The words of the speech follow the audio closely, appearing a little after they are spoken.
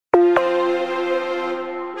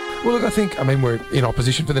Well, look, I mean, we're in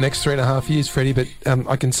opposition for the next 3.5 years, Freddie, but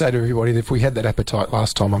I can say to everybody that if we had that appetite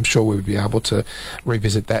last time, I'm sure we would be able to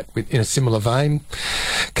revisit that in a similar vein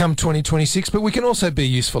come 2026. But we can also be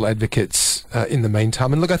useful advocates in the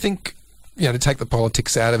meantime. And look, I think, to take the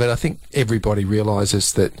politics out of it, I think everybody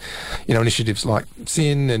realises that, initiatives like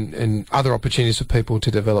SIN and other opportunities for people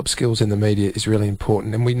to develop skills in the media is really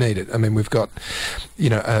important, and we need it. I mean, we've got,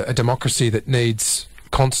 a democracy that needs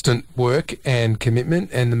constant work and commitment,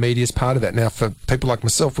 and the media is part of that. Now, for people like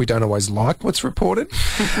myself, we don't always like what's reported,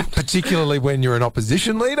 particularly when you're an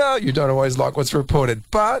opposition leader. You don't always like what's reported,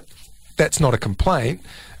 but that's not a complaint.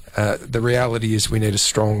 The reality is we need a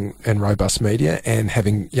strong and robust media, and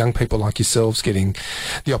having young people like yourselves getting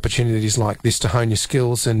the opportunities like this to hone your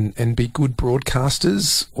skills and be good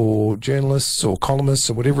broadcasters or journalists or columnists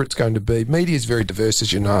or whatever it's going to be. Media is very diverse,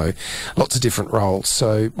 as you know, lots of different roles.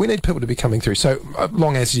 So we need people to be coming through. So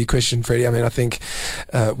long answer to your question, Freddie, I mean, I think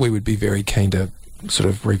we would be very keen to sort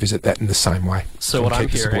of revisit that in the same way. So what I'm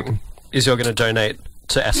hearing is you're going to donate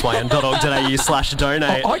to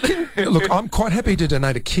syn.org.au/donate. Look, I'm quite happy to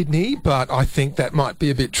donate a kidney, but I think that might be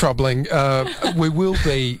a bit troubling. We will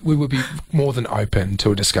be more than open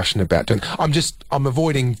to a discussion about doing. I'm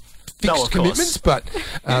avoiding fixed commitments, but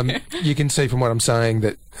you can see from what I'm saying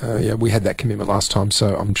that we had that commitment last time,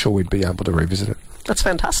 so I'm sure we'd be able to revisit it. That's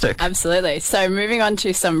fantastic. Absolutely. So moving on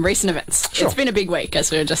to some recent events. Sure. It's been a big week,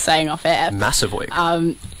 as we were just saying off air. Massive week.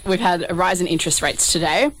 We've had a rise in interest rates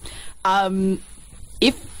today.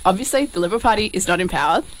 If, obviously, the Liberal Party is not in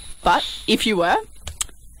power, but if you were,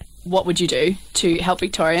 what would you do to help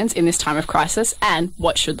Victorians in this time of crisis, and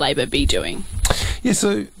what should Labor be doing? Yeah,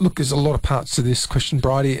 so, look, there's a lot of parts to this question,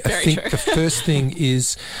 Bridie. I think the first thing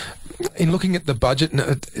is, in looking at the budget, and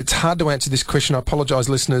it's hard to answer this question, I apologise,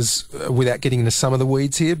 listeners, without getting into some of the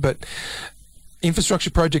weeds here, but infrastructure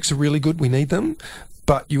projects are really good, we need them,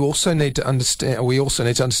 but we also need to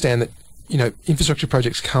understand that, infrastructure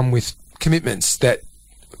projects come with commitments that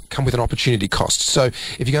come with an opportunity cost. So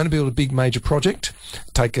if you're going to build a big major project,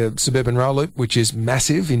 take a suburban rail loop, which is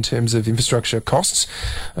massive in terms of infrastructure costs,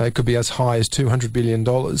 it could be as high as $200 billion.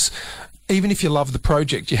 Even if you love the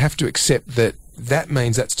project, you have to accept that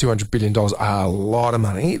means that's $200 billion, a lot of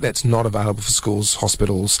money that's not available for schools,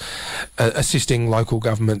 hospitals, assisting local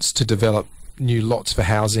governments to develop new lots for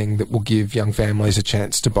housing that will give young families a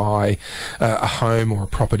chance to buy a home or a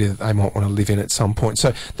property that they might want to live in at some point.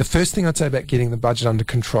 So the first thing I'd say about getting the budget under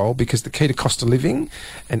control, because the key to cost of living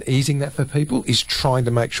and easing that for people is trying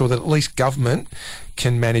to make sure that at least government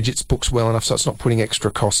can manage its books well enough so it's not putting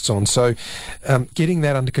extra costs on. So getting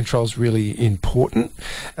that under control is really important.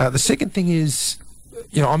 The second thing is,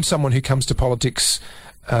 I'm someone who comes to politics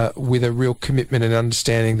with a real commitment and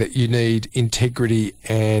understanding that you need integrity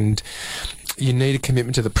and you need a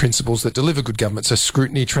commitment to the principles that deliver good government. So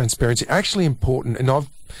scrutiny, transparency, actually important. And I've,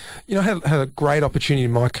 had a great opportunity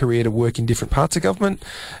in my career to work in different parts of government.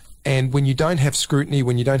 And when you don't have scrutiny,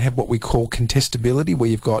 when you don't have what we call contestability, where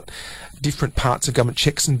you've got different parts of government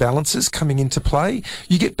checks and balances coming into play,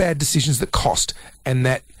 you get bad decisions that cost and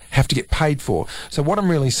that have to get paid for. So what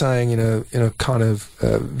I'm really saying in a kind of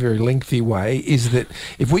very lengthy way is that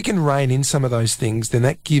if we can rein in some of those things, then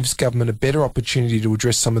that gives government a better opportunity to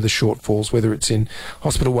address some of the shortfalls, whether it's in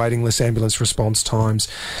hospital waiting lists, ambulance response times.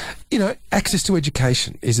 Access to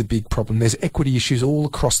education is a big problem. There's equity issues all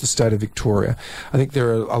across the state of Victoria. I think there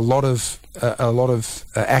are a lot of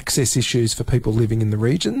access issues for people living in the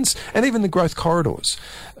regions and even the growth corridors.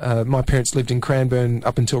 My parents lived in Cranbourne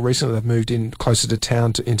up until recently. They've moved in closer to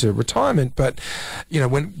town into retirement. But,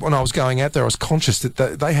 when I was going out there, I was conscious that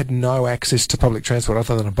they had no access to public transport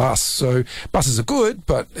other than a bus. So buses are good,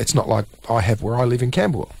 but it's not like I have where I live in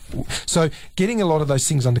Camberwell. So getting a lot of those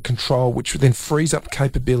things under control, which then frees up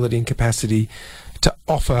capability and capacity to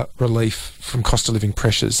offer relief from cost of living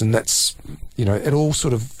pressures. And that's, it all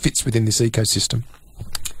sort of fits within this ecosystem.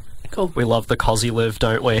 Cool. We love the cosy live,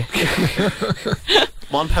 don't we?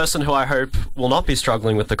 One person who I hope will not be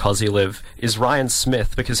struggling with the cosy live is Ryan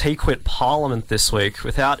Smith, because he quit Parliament this week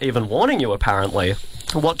without even warning you, apparently.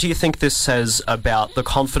 What do you think this says about the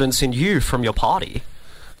confidence in you from your party?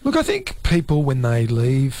 Look, I think people, when they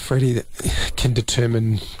leave, Freddie, can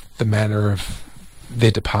determine the manner of their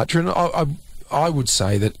departure. And I would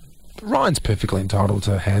say that Ryan's perfectly entitled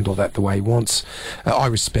to handle that the way he wants. I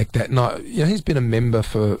respect that. And he's been a member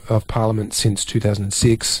of Parliament since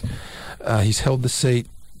 2006. He's held the seat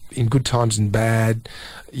in good times and bad.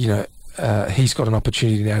 He's got an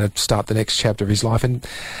opportunity now to start the next chapter of his life. And,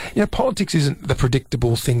 politics isn't the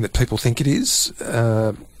predictable thing that people think it is.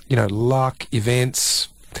 Luck, events,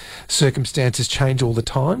 circumstances change all the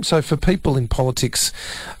time. So for people in politics,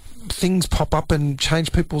 things pop up and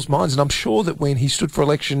change people's minds. And I'm sure that when he stood for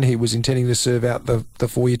election, he was intending to serve out the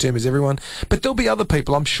 4-year term as everyone. But there'll be other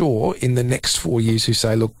people, I'm sure, in the next 4 years who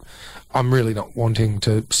say, look, I'm really not wanting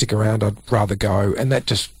to stick around. I'd rather go. And that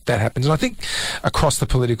happens. And I think across the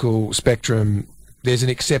political spectrum, there's an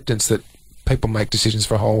acceptance that people make decisions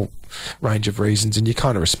for a whole range of reasons, and you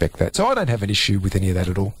kind of respect that. So I don't have an issue with any of that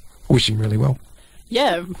at all. I wish him really well.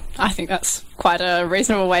 Yeah, I think that's quite a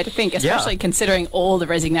reasonable way to think, especially considering all the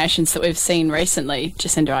resignations that we've seen recently.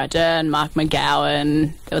 Jacinda Ardern, Mark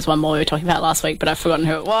McGowan. There was one more we were talking about last week, but I've forgotten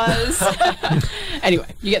who it was. Anyway,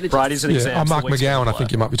 you get the gist. Right, is an exam. Mark McGowan, I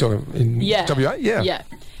think you might be talking in WA. Yeah.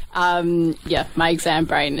 My exam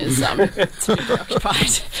brain is it's a bit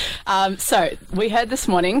preoccupied. So we heard this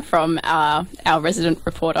morning from our resident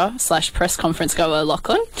reporter / press conference goer,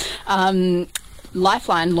 Lachlan.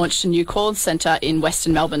 Lifeline launched a new call centre in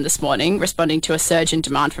Western Melbourne this morning, responding to a surge in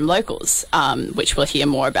demand from locals, which we'll hear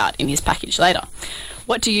more about in his package later.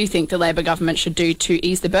 What do you think the Labor government should do to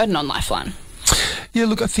ease the burden on Lifeline? Yeah,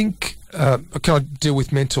 look, I think, can I deal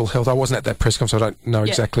with mental health? I wasn't at that press conference, so I don't know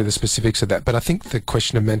exactly the specifics of that, but I think the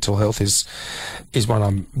question of mental health is one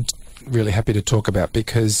I'm really happy to talk about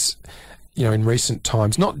because, you know, in recent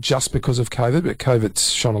times, not just because of COVID, but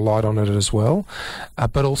COVID's shone a light on it as well.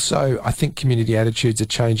 But also, I think community attitudes are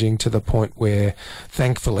changing to the point where,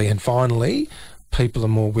 thankfully and finally, people are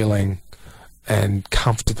more willing and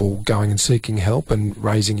comfortable going and seeking help and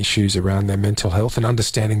raising issues around their mental health and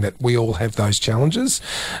understanding that we all have those challenges.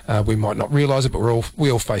 We might not realise it, but we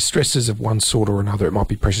all face stresses of one sort or another. It might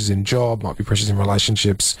be pressures in job, might be pressures in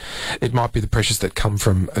relationships. It might be the pressures that come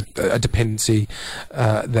from a dependency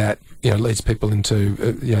that, you know, leads people into,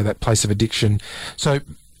 that place of addiction. So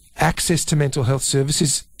access to mental health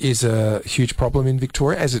services is a huge problem in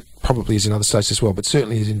Victoria, as it probably is in other states as well, but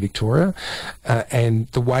certainly is in Victoria. And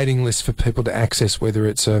the waiting list for people to access, whether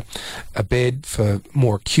it's a bed for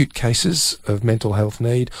more acute cases of mental health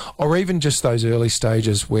need, or even just those early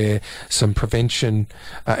stages where some prevention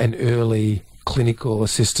and early clinical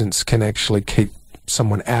assistance can actually keep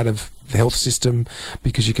someone out of the health system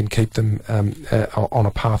because you can keep them on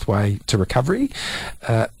a pathway to recovery.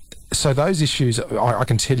 So those issues, I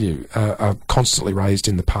can tell you, are constantly raised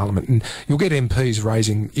in the Parliament, and you'll get MPs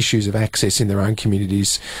raising issues of access in their own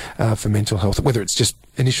communities for mental health, whether it's just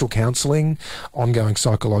initial counselling, ongoing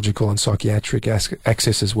psychological and psychiatric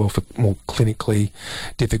access as well for more clinically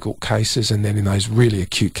difficult cases, and then in those really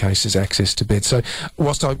acute cases, access to bed. So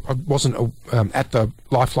whilst I wasn't at the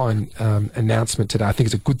Lifeline announcement today, I think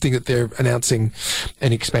it's a good thing that they're announcing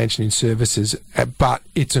an expansion in services, but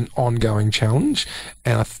it's an ongoing challenge,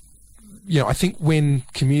 and I think when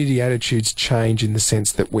community attitudes change in the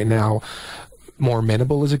sense that we're now more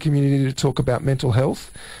amenable as a community to talk about mental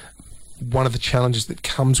health, one of the challenges that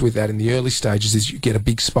comes with that in the early stages is you get a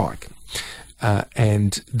big spike,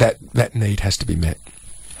 and that need has to be met.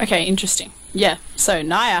 Okay, interesting. Yeah, so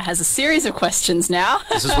Naya has a series of questions now.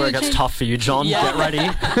 This is where it gets tough for you, John. Yeah. Get ready.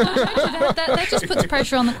 that just puts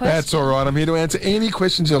pressure on the question. That's all right. I'm here to answer any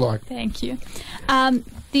questions you like. Thank you.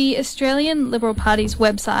 The Australian Liberal Party's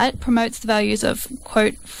website promotes the values of,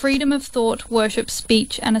 quote, freedom of thought, worship,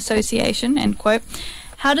 speech and association, end quote.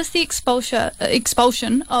 How does the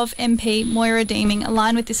expulsion of MP Moira Deeming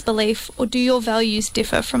align with this belief, or do your values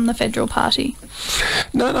differ from the Federal Party?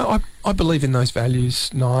 No, I believe in those values,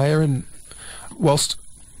 Naya, and whilst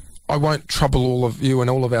I won't trouble all of you and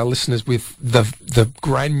all of our listeners with the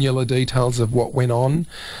granular details of what went on,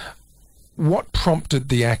 what prompted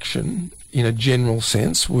the action in a general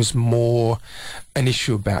sense was more an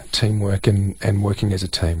issue about teamwork and working as a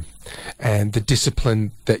team, and the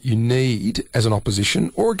discipline that you need as an opposition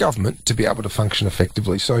or a government to be able to function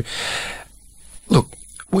effectively. So, look,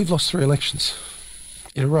 we've lost 3 elections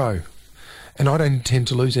in a row, and I don't intend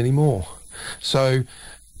to lose any more. So,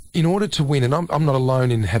 in order to win, and I'm not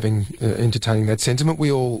alone in having entertaining that sentiment, we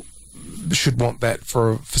all should want that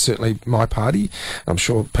for certainly my party. I'm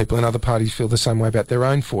sure people in other parties feel the same way about their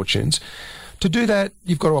own fortunes. To do that,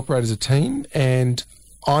 you've got to operate as a team, and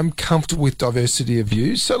I'm comfortable with diversity of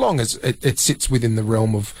views, so long as it sits within the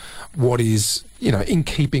realm of what is, in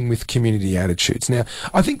keeping with community attitudes. Now,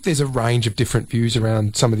 I think there's a range of different views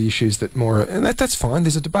around some of the issues that and that's fine,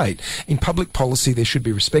 there's a debate. In public policy, there should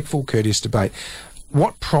be respectful, courteous debate.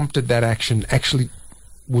 What prompted that action actually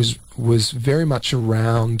was very much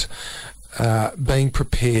around being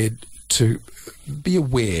prepared to be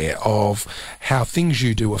aware of how things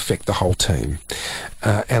you do affect the whole team.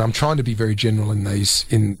 And I'm trying to be very general in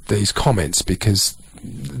these comments because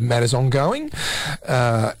the matter's ongoing,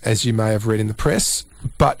 as you may have read in the press,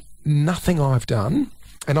 but nothing I've done,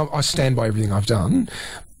 and I stand by everything I've done,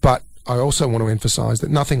 but I also want to emphasise that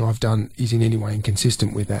nothing I've done is in any way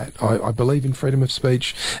inconsistent with that. I believe in freedom of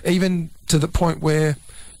speech, even to the point where,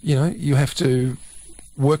 you know, you have to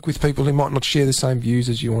work with people who might not share the same views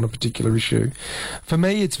as you on a particular issue. For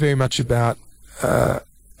me, it's very much about,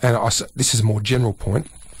 this is a more general point,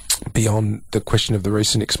 beyond the question of the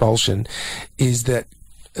recent expulsion, is that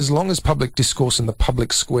as long as public discourse in the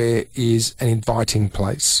public square is an inviting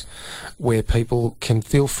place where people can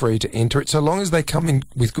feel free to enter it, so long as they come in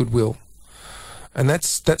with goodwill. And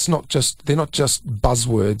that's not just, they're not just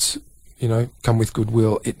buzzwords, you know, come with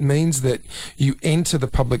goodwill. It means that you enter the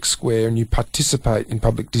public square and you participate in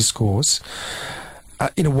public discourse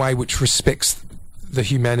in a way which respects the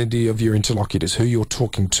humanity of your interlocutors, who you're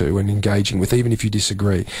talking to and engaging with, even if you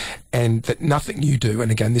disagree. And that nothing you do, and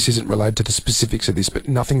again, this isn't related to the specifics of this, but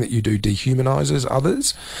nothing that you do dehumanises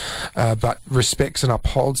others, but respects and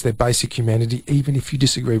upholds their basic humanity, even if you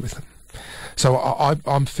disagree with them. So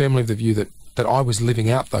I'm firmly of the view that I was living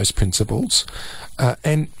out those principles.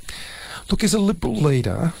 And look, as a Liberal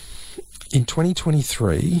leader in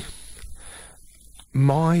 2023,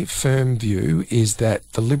 my firm view is that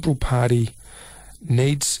the Liberal Party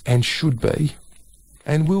needs and should be,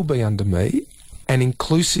 and will be under me, an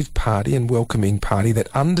inclusive party and welcoming party that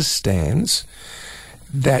understands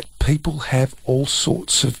that people have all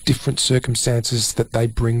sorts of different circumstances that they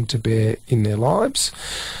bring to bear in their lives.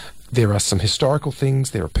 There are some historical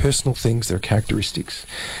things, there are personal things, there are characteristics.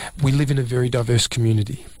 We live in a very diverse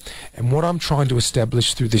community. And what I'm trying to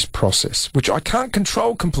establish through this process, which I can't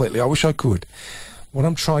control completely, I wish I could, what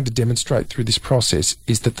I'm trying to demonstrate through this process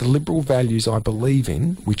is that the liberal values I believe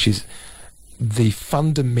in, which is the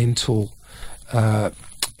fundamental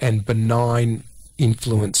and benign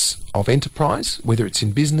influence of enterprise, whether it's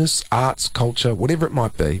in business, arts, culture, whatever it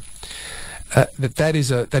might be, that is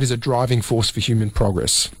a driving force for human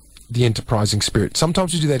progress, the enterprising spirit.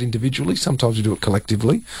 Sometimes we do that individually, sometimes we do it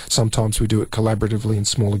collectively, sometimes we do it collaboratively in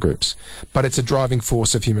smaller groups. But it's a driving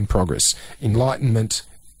force of human progress, enlightenment,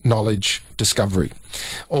 knowledge, discovery,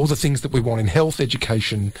 all the things that we want in health,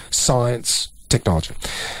 education, science, technology.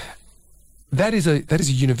 That is a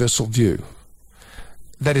universal view.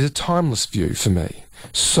 That is a timeless view for me.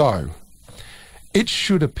 So it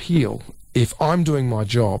should appeal, if I'm doing my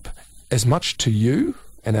job, as much to you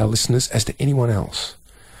and our listeners as to anyone else,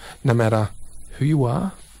 no matter who you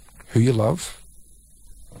are, who you love,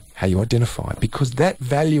 how you identify, because that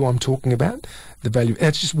value I'm talking about, the value, and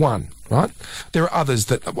it's just one, right? There are others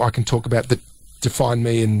that I can talk about that define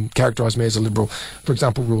me and characterise me as a liberal, for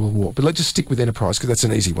example, rule of war. But let's just stick with enterprise because that's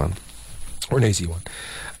an easy one, or an easy one.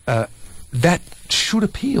 That should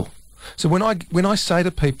appeal. So when I say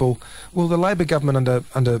to people, well, the Labor government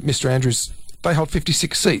under Mr Andrews, they hold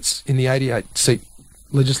 56 seats in the 88-seat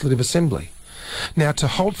Legislative Assembly. Now, to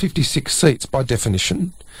hold 56 seats, by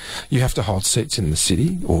definition, you have to hold seats in the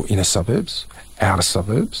city or inner suburbs, outer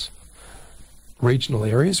suburbs, regional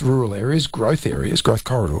areas, rural areas, growth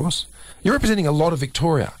corridors. You're representing a lot of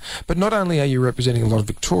Victoria. But not only are you representing a lot of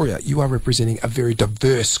Victoria, you are representing a very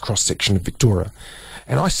diverse cross-section of Victoria.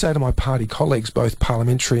 And I say to my party colleagues, both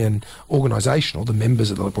parliamentary and organisational, the members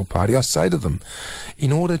of the Liberal Party, I say to them,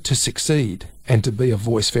 in order to succeed and to be a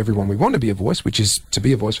voice for everyone we want to be a voice, which is to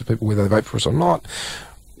be a voice for people whether they vote for us or not,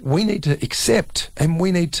 we need to accept and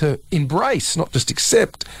we need to embrace, not just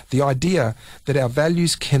accept, the idea that our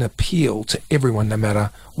values can appeal to everyone no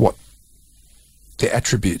matter what their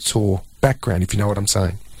attributes or background, if you know what I'm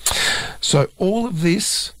saying. So all of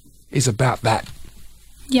this is about that.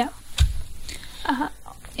 Yeah.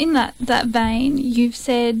 In that vein, you've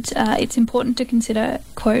said it's important to consider,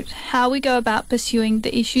 quote, how we go about pursuing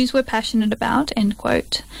the issues we're passionate about, end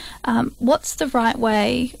quote. What's the right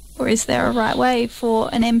way, or is there a right way for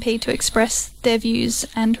an MP to express their views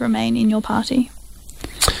and remain in your party?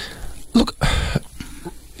 Look,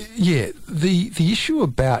 yeah, the issue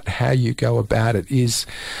about how you go about it is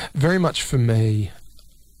very much for me,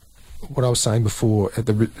 what I was saying before,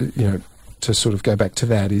 to sort of go back to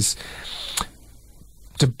that, is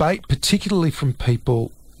debate, particularly from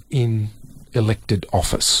people in elected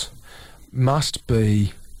office, must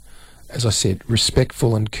be, as I said,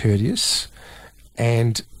 respectful and courteous,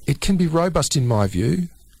 and it can be robust in my view,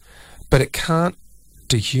 but it can't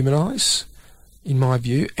dehumanise, in my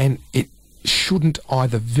view, and it shouldn't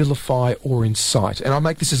either vilify or incite. And I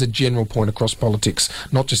make this as a general point across politics,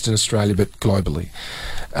 not just in Australia but globally.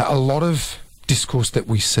 A lot of discourse that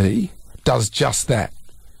we see does just that.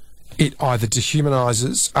 It either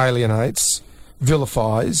dehumanises, alienates,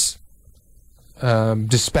 vilifies,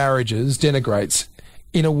 disparages, denigrates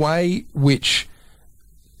in a way which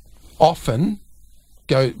often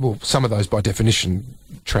some of those by definition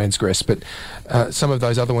transgress, but some of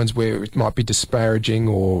those other ones where it might be disparaging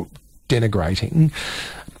or denigrating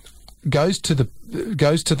goes to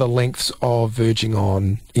the lengths of verging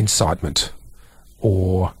on incitement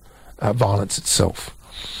or violence itself.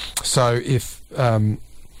 So if,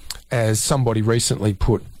 as somebody recently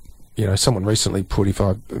put, someone recently put, if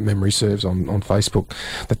memory serves, on Facebook,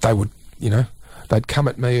 that they would, they'd come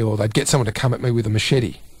at me, or they'd get someone to come at me with a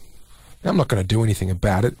machete. Now, I'm not going to do anything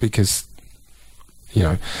about it because,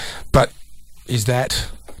 but is that...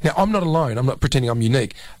 Now, I'm not alone. I'm not pretending I'm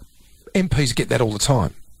unique. MPs get that all the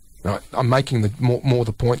time. Right? I'm making more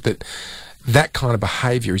the point that kind of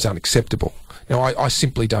behaviour is unacceptable. Now, I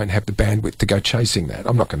simply don't have the bandwidth to go chasing that.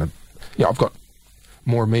 I'm not going to... I've got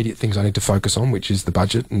more immediate things I need to focus on, which is the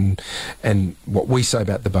budget and what we say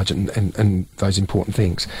about the budget and those important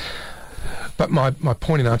things. But my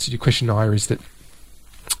point in answer to your question, Naya, is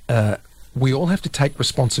that we all have to take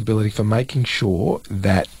responsibility for making sure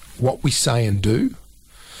that what we say and do,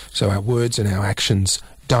 so our words and our actions,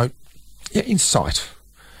 don't incite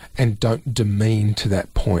and don't demean to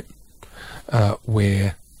that point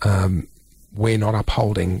where we're not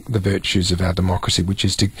upholding the virtues of our democracy,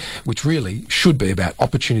 which really should be about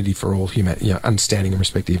opportunity for all humanity, understanding and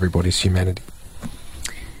respecting everybody's humanity.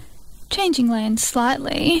 Changing lanes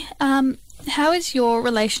slightly, how is your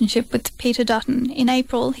relationship with Peter Dutton? In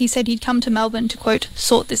April, he said he'd come to Melbourne to, quote,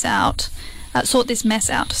 sort this mess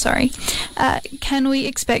out, sorry. Can we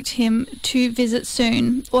expect him to visit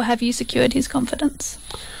soon, or have you secured his confidence?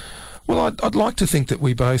 Well, I'd like to think that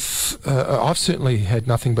we both... I've certainly had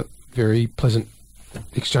nothing but very pleasant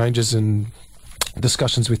exchanges and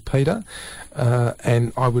discussions with Peter,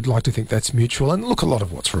 and I would like to think that's mutual. And look, a lot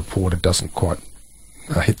of what's reported doesn't quite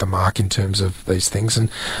hit the mark in terms of these things, and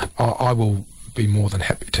I will be more than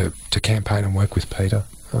happy to campaign and work with Peter.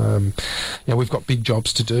 We've got big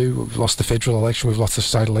jobs to do. We've lost the federal election, we've lost the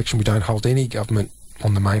state election, we don't hold any government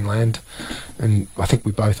on the mainland, and I think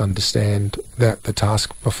we both understand that the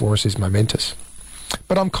task before us is momentous.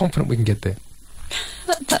 But I'm confident we can get there.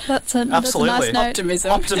 That's a nice note.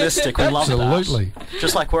 Optimistic, we love that. Absolutely.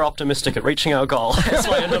 Just like we're optimistic at reaching our goal.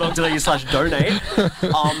 SYN.org.au/donate.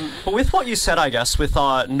 But with what you said, I guess, with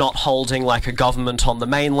not holding like a government on the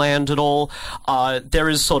mainland at all, there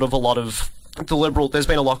is sort of a lot of there's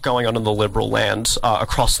been a lot going on in the Liberal land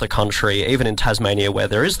across the country, even in Tasmania where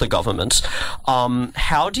there is the government.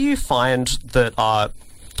 How do you find that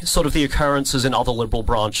sort of the occurrences in other Liberal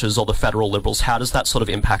branches or the federal Liberals, how does that sort of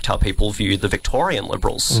impact how people view the Victorian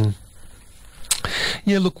Liberals?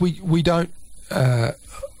 Yeah, look, we don't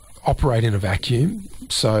operate in a vacuum,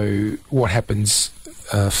 so what happens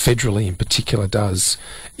federally in particular does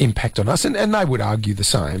impact on us, and they would argue the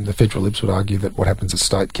same. The federal Libs would argue that what happens at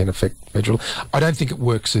state can affect federal. I don't think it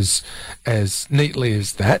works as neatly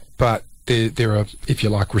as that, but there are, if you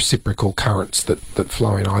like, reciprocal currents that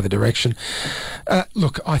flow in either direction.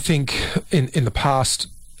 Look, I think in the past,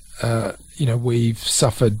 we've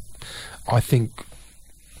suffered, I think,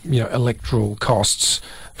 electoral costs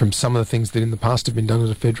from some of the things that in the past have been done at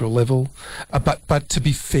a federal level. But to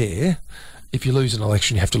be fair, if you lose an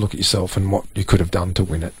election, you have to look at yourself and what you could have done to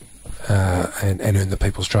win it and earn the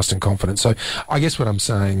people's trust and confidence. So I guess what I'm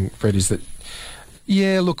saying, Fred, is that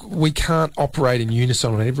yeah, look, we can't operate in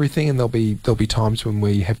unison on everything, and there'll be times when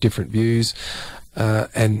we have different views,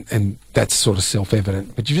 and that's sort of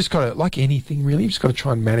self-evident. But you've just got to, like anything really, you've just got to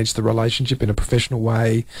try and manage the relationship in a professional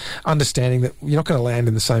way, understanding that you're not going to land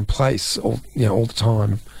in the same place all the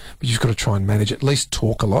time. But you've got to try and manage it. At least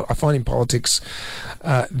talk a lot. I find in politics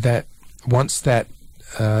that once that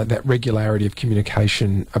regularity of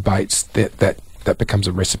communication abates, that becomes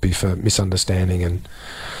a recipe for misunderstanding and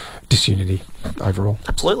disunity overall.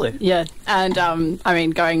 Absolutely. Yeah, and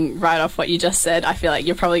going right off what you just said, I feel like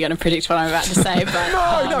you're probably going to predict what I'm about to say, but...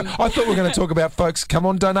 No, I thought we were going to talk about, folks, come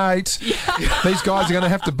on, donate. Yeah. These guys are going to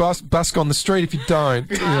have to busk on the street if you don't.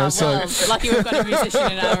 Lucky we've got a musician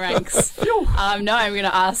in our ranks. I'm going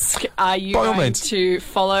to ask, are you going to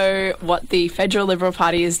follow what the Federal Liberal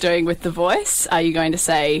Party is doing with The Voice? Are you going to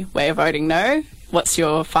say, we're voting no? What's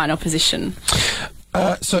your final position?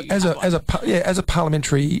 As a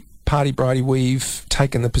parliamentary party, Bridie, we've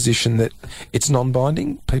taken the position that it's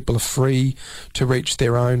non-binding. People are free to reach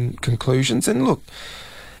their own conclusions. And look,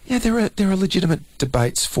 there are legitimate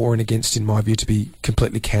debates for and against, in my view, to be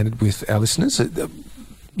completely candid with our listeners.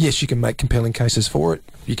 Yes, you can make compelling cases for it.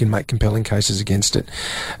 You can make compelling cases against it.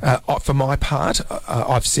 For my part,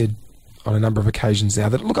 I've said on a number of occasions now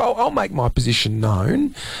that, look, I'll make my position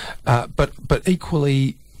known, but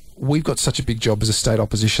equally, we've got such a big job as a state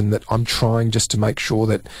opposition that I'm trying just to make sure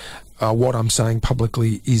that what I'm saying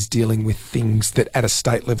publicly is dealing with things that at a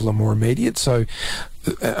state level are more immediate. So,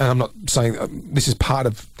 and I'm not saying this is part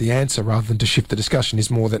of the answer rather than to shift the discussion, is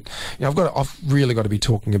more that, I've really got to be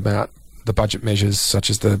talking about the budget measures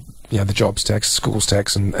such as the jobs tax, schools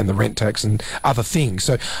tax and the rent tax and other things.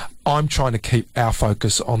 So I'm trying to keep our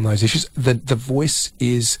focus on those issues. The voice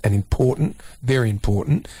is an important, very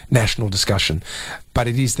important national discussion, but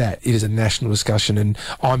it is a national discussion, and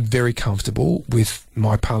I'm very comfortable with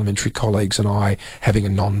my parliamentary colleagues and I having a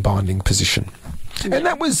non-binding position. And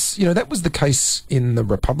that was the case in the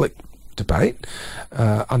Republic debate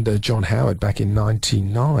under John Howard back in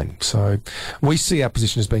 1999. So we see our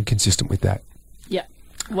position as being consistent with that. Yeah.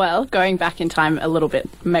 Well, going back in time a little bit,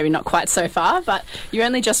 maybe not quite so far, but you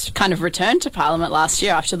only just kind of returned to Parliament last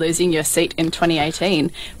year after losing your seat in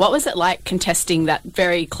 2018. What was it like contesting that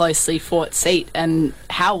very closely fought seat, and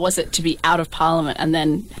how was it to be out of Parliament and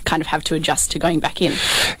then kind of have to adjust to going back in?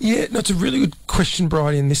 Yeah, no, it's a really good question,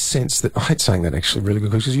 Bridie, in this sense that I hate saying that, actually, really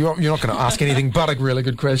good question, because you're not going to ask anything but a really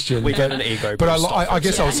good question. We get an ego. But I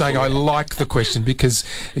guess I was saying I like the question because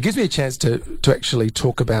it gives me a chance to actually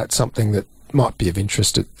talk about something that might be of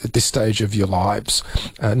interest at this stage of your lives,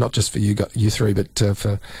 not just for you three, but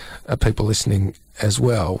for people listening as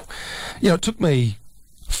well. It took me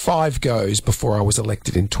 5 goes before I was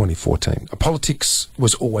elected in 2014. Politics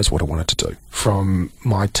was always what I wanted to do from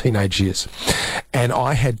my teenage years, and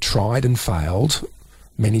I had tried and failed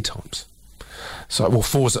many times.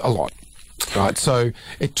 Four's a lot. Right, so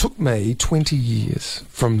it took me 20 years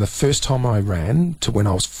from the first time I ran to when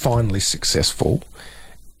I was finally successful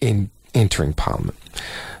in entering Parliament.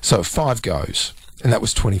 So 5 goes, and that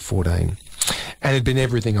was 2014. And it had been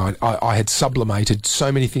everything. I had sublimated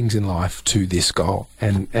so many things in life to this goal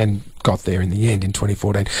and got there in the end in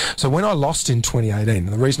 2014. So when I lost in 2018, and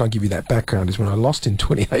the reason I give you that background is when I lost in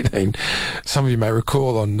 2018, some of you may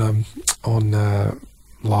recall on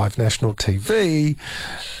live national TV,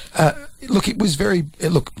 it was very...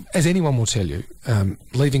 Look, as anyone will tell you,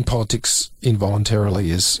 leaving politics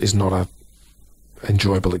involuntarily is not a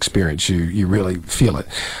enjoyable experience. You really feel it.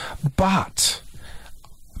 But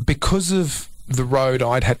because of the road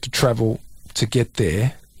I'd had to travel to get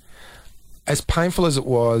there, as painful as it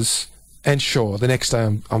was, and sure, the next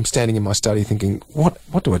day I'm standing in my study thinking, what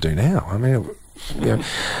do I do now? I mean,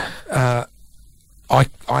 I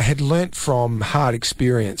had learnt from hard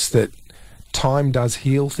experience that time does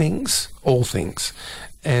heal things, all things.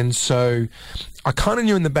 And so I kind of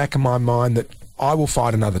knew in the back of my mind that I will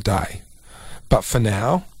fight another day. But for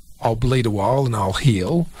now, I'll bleed a while and I'll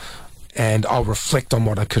heal, and I'll reflect on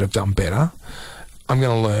what I could have done better. I'm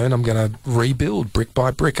going to learn. I'm going to rebuild brick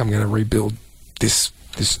by brick. I'm going to rebuild this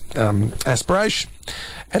aspiration.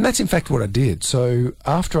 And that's in fact what I did. So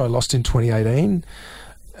after I lost in 2018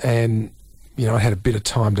 and, I had a bit of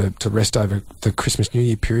time to rest over the Christmas New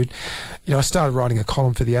Year period, I started writing a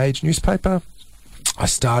column for The Age newspaper. I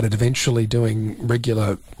started eventually doing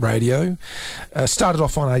regular radio. Started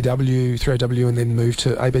off on AW, 3AW, and then moved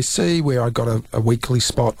to ABC, where I got a weekly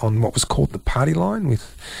spot on what was called The Party Line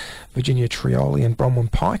with Virginia Trioli and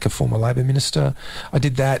Bronwyn Pike, a former Labor minister. I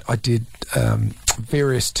did that. I did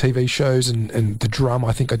various TV shows and The Drum,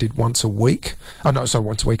 I think I did once a week. Once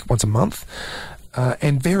a month.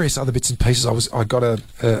 And various other bits and pieces. I got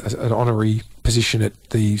an honorary position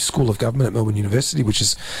at the School of Government at Melbourne University, which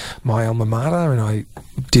is my alma mater, and I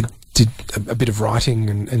did a bit of writing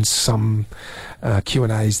and some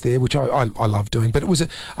Q&As there, which I love doing. But it was,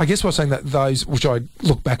 I guess what I was saying, that those, which I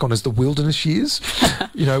look back on as the wilderness years,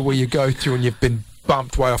 where you go through and you've been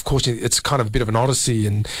bumped way off course. It's kind of a bit of an odyssey,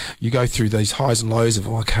 and you go through these highs and lows of,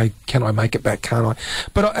 okay, can I make it back, can't I?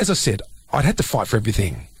 But as I said, I'd had to fight for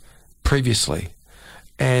everything previously.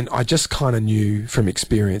 And I just kind of knew from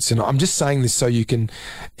experience, and I'm just saying this so you can,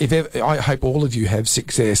 I hope all of you have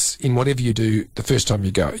success in whatever you do the first time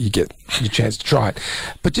you go, you get your chance to try it.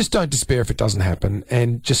 But just don't despair if it doesn't happen,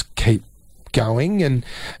 and just keep going. And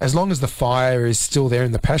as long as the fire is still there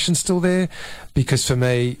and the passion's still there, because for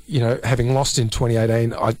me, having lost in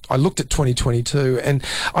 2018, I looked at 2022 and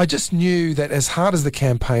I just knew that as hard as the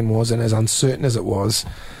campaign was and as uncertain as it was,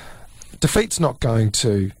 defeat's not going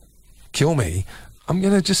to kill me. I'm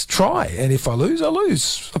going to just try. And if I lose, I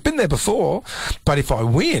lose. I've been there before. But if I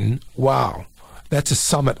win, wow, that's a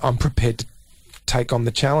summit I'm prepared to take on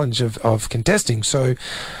the challenge of contesting. So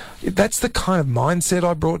that's the kind of mindset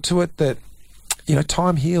I brought to it, that,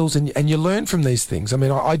 time heals and you learn from these things. I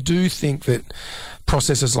mean, I do think that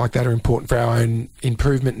processes like that are important for our own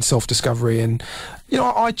improvement and self-discovery. And,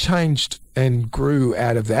 I changed and grew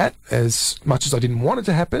out of that. As much as I didn't want it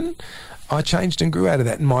to happen, I changed and grew out of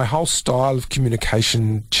that, and my whole style of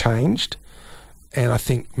communication changed and I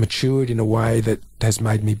think matured in a way that has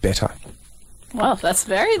made me better. Well, that's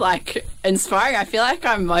very, inspiring. I feel like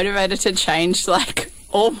I'm motivated to change,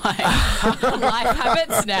 all my life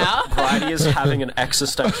habits now. Bridie is having an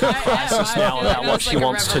existential crisis now about what she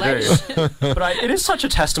wants to do. But it is such a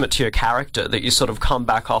testament to your character that you sort of come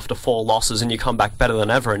back after 4 losses and you come back better than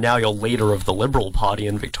ever, and now you're leader of the Liberal Party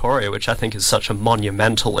in Victoria, which I think is such a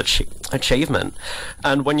monumental achievement.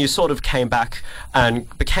 And when you sort of came back and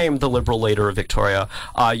became the Liberal leader of Victoria,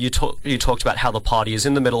 you talked about how the party is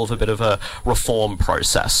in the middle of a bit of a reform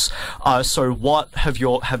process. So what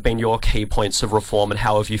have been your key points of reform, and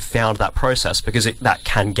how have you found that process? Because that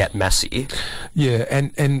can get messy. Yeah,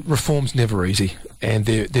 and reform's never easy. And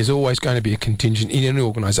there's always going to be a contingent in any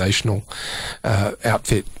organisational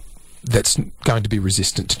outfit that's going to be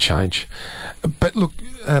resistant to change. But look,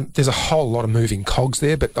 there's a whole lot of moving cogs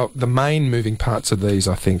there, but the main moving parts of these,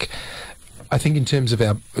 I think in terms of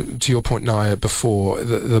to your point, Naya, before,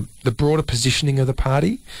 the broader positioning of the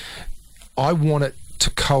party, I want it to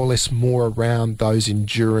coalesce more around those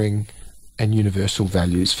enduring and universal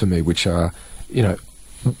values for me, which are,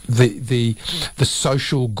 the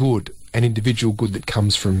social good and individual good that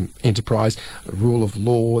comes from enterprise, rule of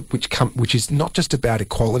law, which is not just about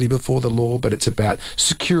equality before the law, but it's about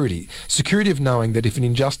security of knowing that if an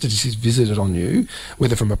injustice is visited on you,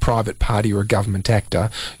 whether from a private party or a government actor,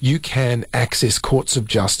 you can access courts of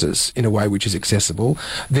justice in a way which is accessible.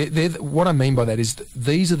 What I mean by that is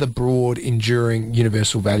these are the broad, enduring,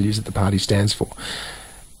 universal values that the party stands for.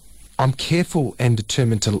 I'm careful and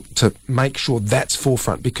determined to make sure that's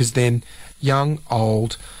forefront, because then young,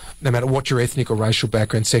 old, no matter what your ethnic or racial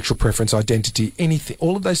background, sexual preference, identity, anything,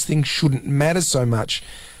 all of those things shouldn't matter so much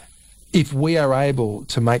if we are able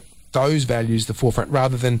to make those values the forefront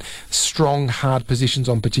rather than strong, hard positions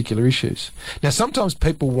on particular issues. Now, sometimes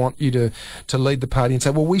people want you to lead the party and say,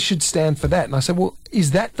 well, we should stand for that. And I say, well,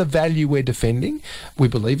 is that the value we're defending? We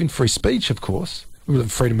believe in free speech, of course. We believe in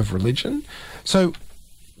freedom of religion. So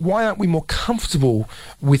why aren't we more comfortable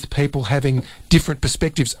with people having different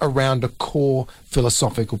perspectives around a core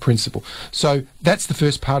philosophical principle? So that's the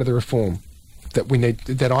first part of the reform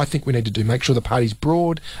that I think we need to do. Make sure the party's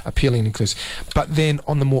broad, appealing and inclusive. But then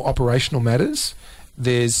on the more operational matters,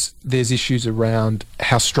 there's issues around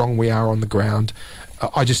how strong we are on the ground.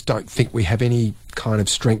 I just don't think we have any kind of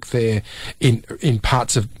strength there in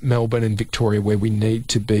parts of Melbourne and Victoria where we need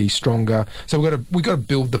to be stronger. So we've got to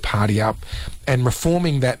build the party up, and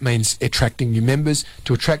reforming that means attracting new members.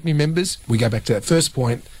 To attract new members, we go back to that first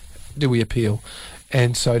point: do we appeal?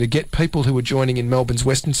 And so to get people who are joining in Melbourne's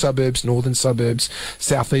western suburbs, northern suburbs,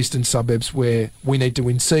 southeastern suburbs, where we need to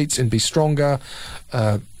win seats and be stronger.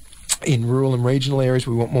 In rural and regional areas,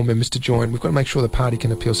 we want more members to join. We've got to make sure the party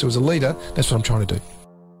can appeal. So as a leader, that's what I'm trying to do.